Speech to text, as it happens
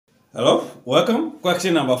Hello, welcome.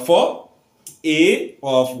 Question number 4A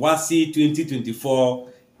of WASSCE 2024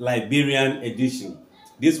 Liberian edition.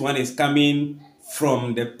 This one is coming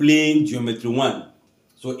from the plane geometry 1.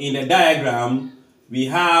 So in the diagram, we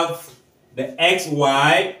have the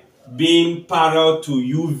XY being parallel to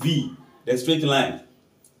UV, the straight line.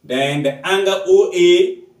 Then the angle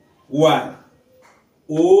OAY.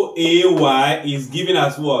 OAY is given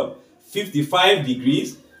as what? 55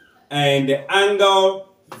 degrees. And the angle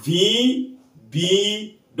VBW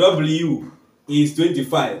is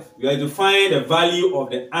 25. We have to find the value of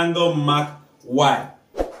the angle marked Y.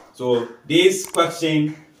 So this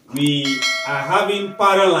question, we are having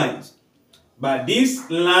parallel lines, but this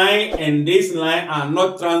line and this line are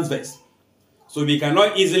not transverse. So we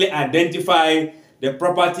cannot easily identify the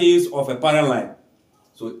properties of a parallel line.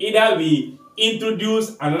 So either we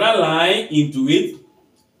introduce another line into it,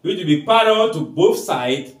 which will be parallel to both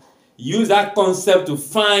sides, use that concept to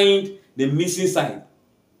find the missing side.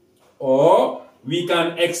 Or we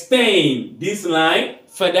can extend this line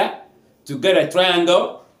further to get a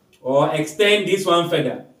triangle, or extend this one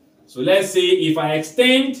further. So let's say if I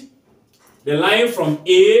extend the line from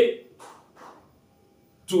A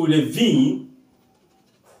to the V,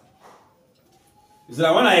 so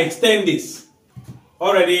that when I extend this,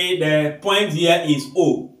 already the point here is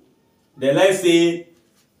O. Then let's say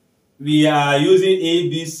we are using A,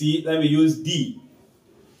 B, C. Let me use D.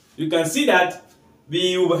 You can see that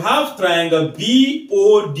we will have triangle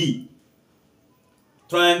BOD.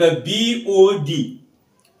 Triangle BOD.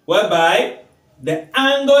 Whereby the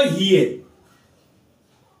angle here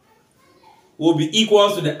will be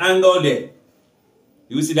equal to the angle there.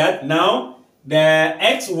 You see that? Now, the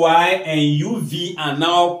XY and UV are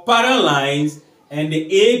now parallel lines, and the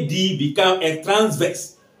AD become a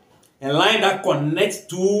transverse. A line that connects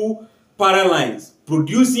two parallel lines,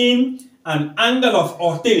 producing an angle of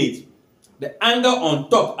alternate. The angle on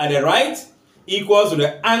top at the right equals to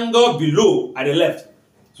the angle below at the left.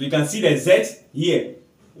 So you can see the Z here.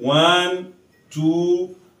 1,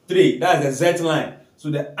 2, 3. That's the Z line. So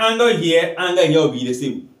the angle here will be the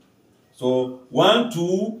same. So 1,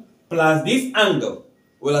 2 plus this angle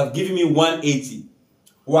will have given me 180.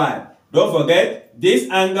 Why? Don't forget, this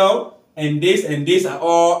angle and this are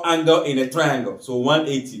all angle in a triangle. So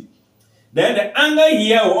 180. Then the angle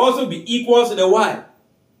here will also be equal to the Y,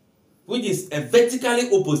 which is a vertically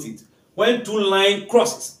opposite. When two lines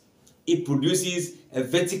crosses, it produces a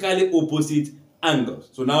vertically opposite angle.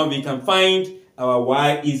 So now we can find our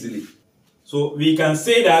Y easily. So we can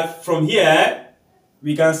say that from here,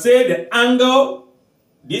 we can say the angle,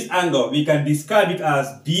 this angle, we can describe it as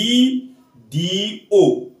BDO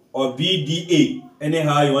or BDA.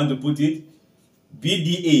 Anyhow you want to put it.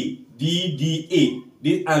 BDA,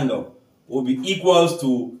 this angle will be equals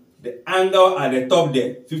to the angle at the top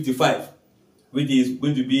there, 55, which is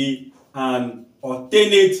going to be an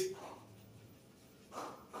alternate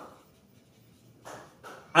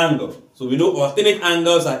angle. So we know alternate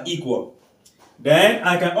angles are equal. Then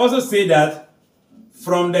I can also say that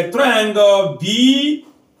from the triangle B,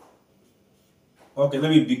 okay, let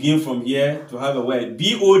me begin from here to have a word,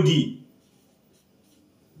 BOD,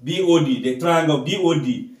 the triangle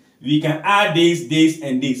BOD, we can add this,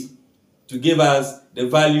 and this to give us the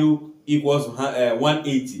value equals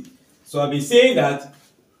 180. So I'll be saying that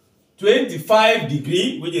 25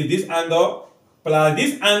 degree, which is this angle, plus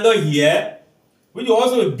this angle here, which is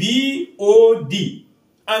also BOD,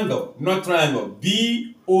 angle, not triangle,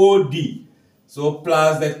 BOD. So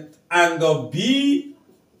plus the angle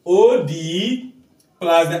BOD,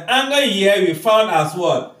 plus the angle here we found as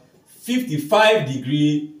what? 55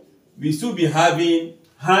 degree, we should be having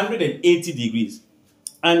 180 degrees.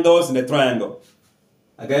 Angles in the triangle.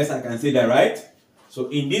 I guess I can say that, right? So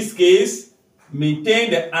in this case,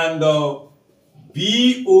 maintain the angle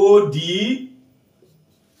BOD.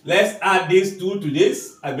 Let's add this 2 to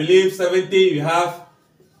this. I believe 70, we have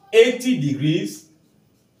 80 degrees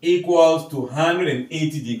equals to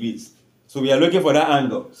 180 degrees. So we are looking for that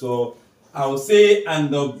angle. So I will say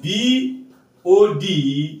angle BOD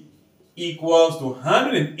equals to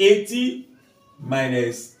 180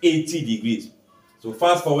 minus 80 degrees. So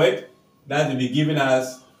fast forward, that will be giving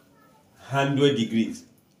us 100 degrees.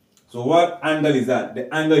 So what angle is that?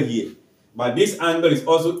 The angle here. But this angle is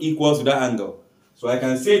also equal to that angle. So I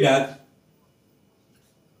can say that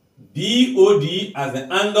BOD as the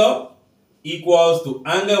angle equals to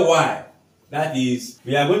angle Y. That is,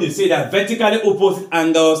 we are going to say that vertically opposite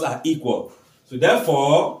angles are equal. So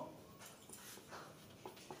therefore,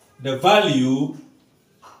 the value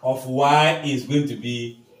of Y is going to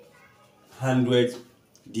be 100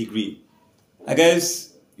 degree. I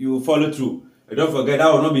guess you follow through. But don't forget,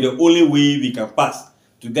 that will not be the only way we can pass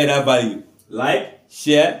to get that value. Like,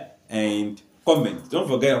 share, and comment. Don't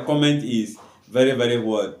forget, a comment is very, very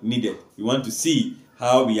what needed. We want to see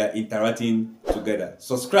how we are interacting together.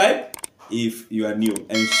 Subscribe if you are new,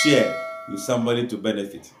 and share with somebody to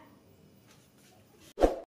benefit.